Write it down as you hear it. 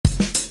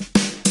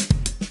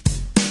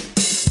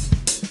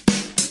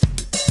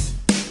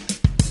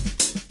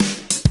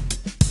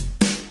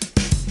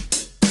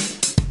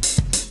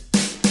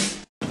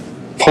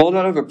Pulled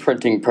out of a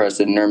printing press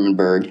in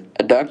Nuremberg,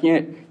 a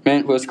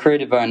document was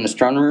created by an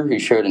astronomer who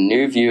showed a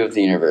new view of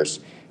the universe.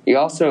 He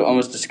also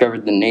almost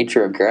discovered the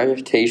nature of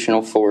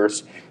gravitational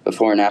force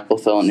before an apple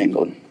fell in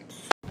England.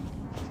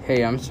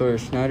 Hey, I'm Sawyer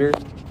Schneider.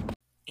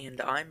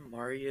 And I'm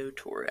Mario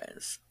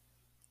Torres.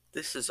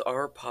 This is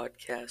our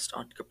podcast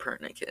on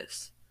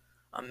Copernicus,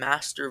 a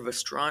master of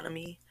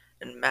astronomy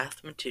and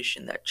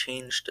mathematician that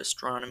changed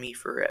astronomy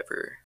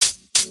forever.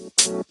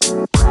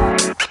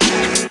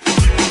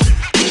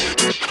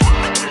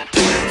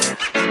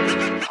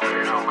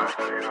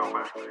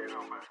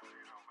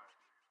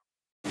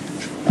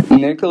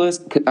 Nicholas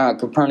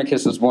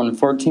Copernicus was born in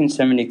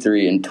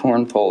 1473 in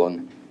Torn,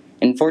 Poland.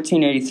 In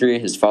 1483,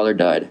 his father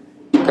died.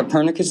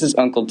 Copernicus's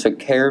uncle took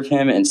care of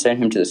him and sent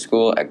him to the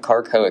school at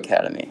Krakow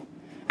Academy.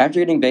 After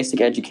getting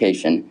basic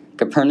education,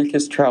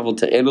 Copernicus traveled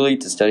to Italy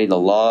to study the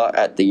law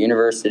at the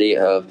University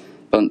of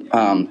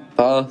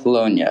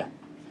Bologna.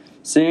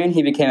 Soon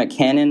he became a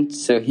canon,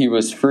 so he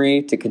was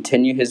free to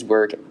continue his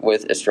work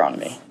with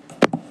astronomy.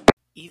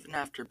 Even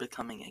after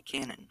becoming a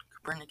canon,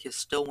 Copernicus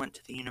still went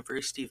to the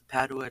University of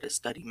Padua to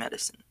study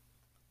medicine.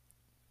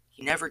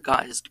 He never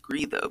got his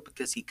degree, though,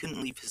 because he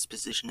couldn't leave his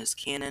position as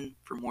canon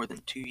for more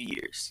than 2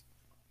 years.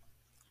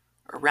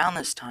 Around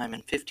this time,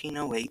 in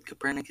 1508,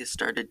 Copernicus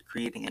started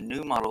creating a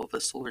new model of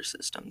the solar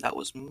system that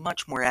was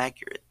much more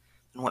accurate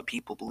than what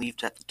people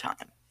believed at the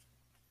time.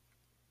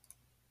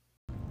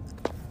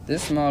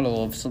 This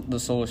model of the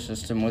solar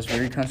system was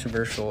very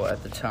controversial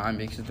at the time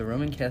because the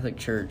Roman Catholic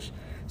Church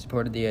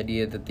supported the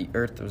idea that the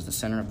Earth was the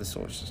center of the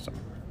solar system.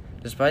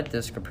 Despite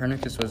this,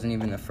 Copernicus wasn't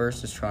even the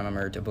first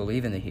astronomer to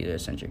believe in the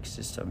heliocentric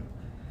system.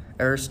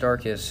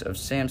 Aristarchus of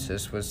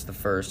Samsus was the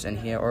first, and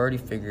he had already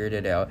figured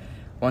it out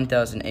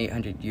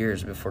 1,800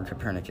 years before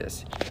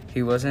Copernicus.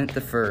 He wasn't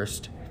the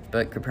first,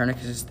 but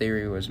Copernicus'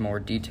 theory was more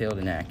detailed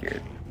and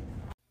accurate.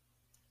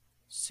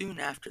 Soon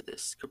after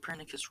this,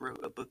 Copernicus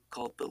wrote a book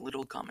called The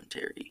Little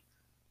Commentary.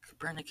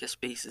 Copernicus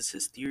bases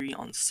his theory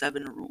on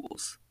 7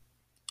 rules.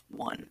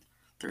 1.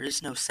 There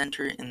is no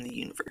center in the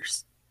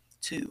universe.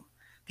 2.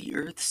 The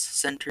Earth's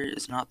center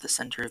is not the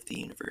center of the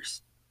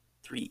universe.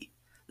 3.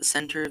 The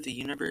center of the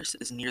universe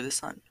is near the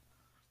sun.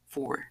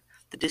 4.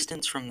 The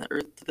distance from the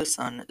Earth to the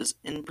sun is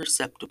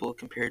imperceptible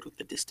compared with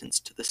the distance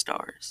to the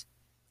stars.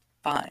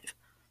 5.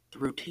 The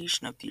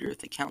rotation of the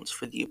Earth accounts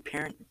for the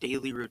apparent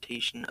daily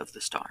rotation of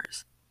the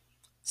stars.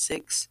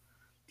 6.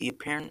 The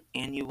apparent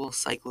annual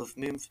cycle of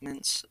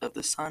movements of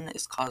the sun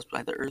is caused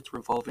by the Earth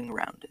revolving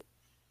around it.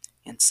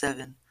 And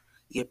 7.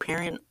 The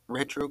apparent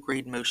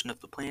retrograde motion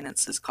of the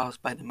planets is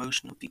caused by the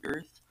motion of the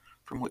Earth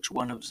from which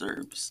one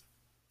observes.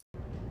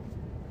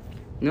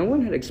 No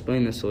one had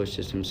explained the solar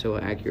system so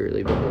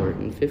accurately before.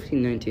 In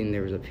 1519,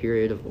 there was a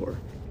period of war.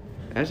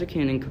 As a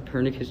canon,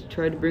 Copernicus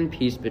tried to bring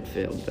peace but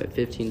failed. By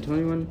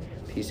 1521,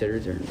 peace had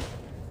returned.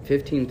 In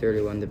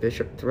 1531, the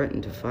bishop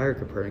threatened to fire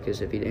Copernicus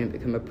if he didn't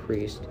become a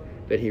priest,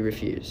 but he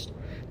refused.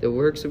 The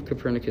works of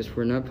Copernicus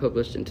were not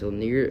published until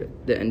near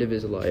the end of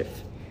his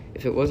life.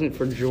 If it wasn't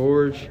for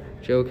George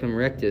Joachim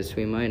Rectus,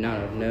 we might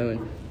not have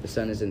known the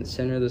sun is in the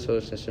center of the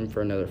solar system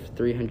for another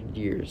 300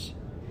 years.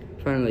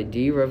 Finally,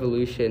 De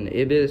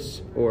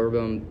Revolutionibus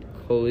Orbum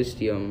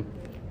Coelestium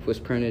was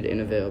printed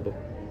and available.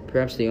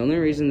 Perhaps the only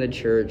reason the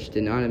church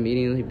did not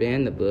immediately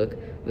ban the book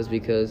was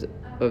because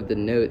of the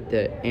note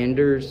that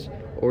Anders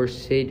or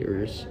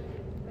Saters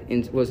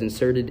was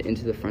inserted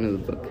into the front of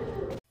the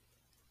book.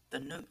 The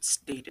note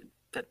stated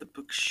that the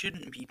book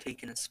shouldn't be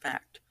taken as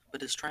fact,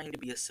 but is trying to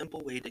be a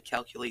simple way to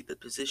calculate the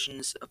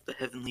positions of the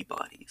heavenly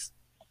bodies.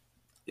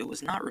 It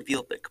was not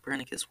revealed that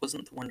Copernicus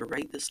wasn't the one to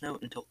write this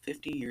note until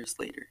 50 years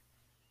later.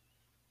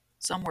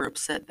 Some were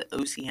upset that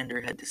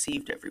Osiander had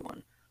deceived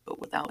everyone, but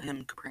without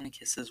him,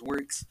 Copernicus's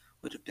works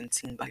would have been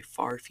seen by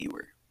far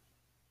fewer.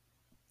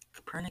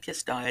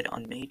 Copernicus died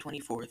on May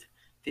 24th,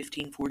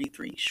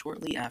 1543,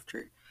 shortly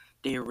after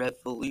De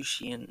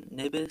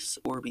Revolutionibus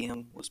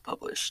Orbium was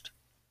published.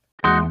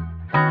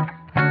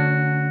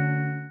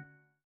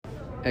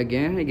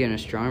 Again and again,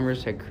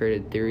 astronomers had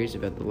created theories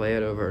about the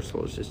layout of our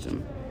solar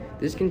system.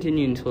 This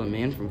continued until a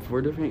man from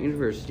 4 different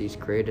universities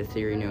created a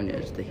theory known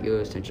as the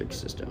heliocentric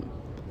system.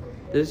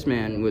 This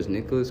man was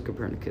Nicholas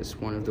Copernicus,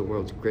 one of the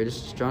world's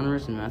greatest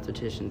astronomers and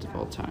mathematicians of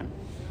all time.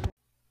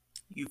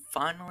 You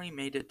finally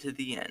made it to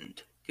the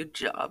end. Good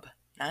job.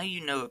 Now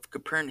you know of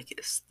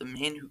Copernicus, the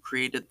man who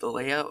created the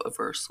layout of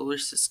our solar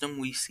system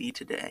we see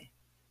today.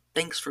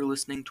 Thanks for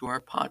listening to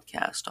our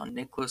podcast on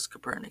Nicholas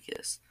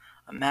Copernicus,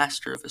 a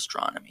master of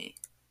astronomy.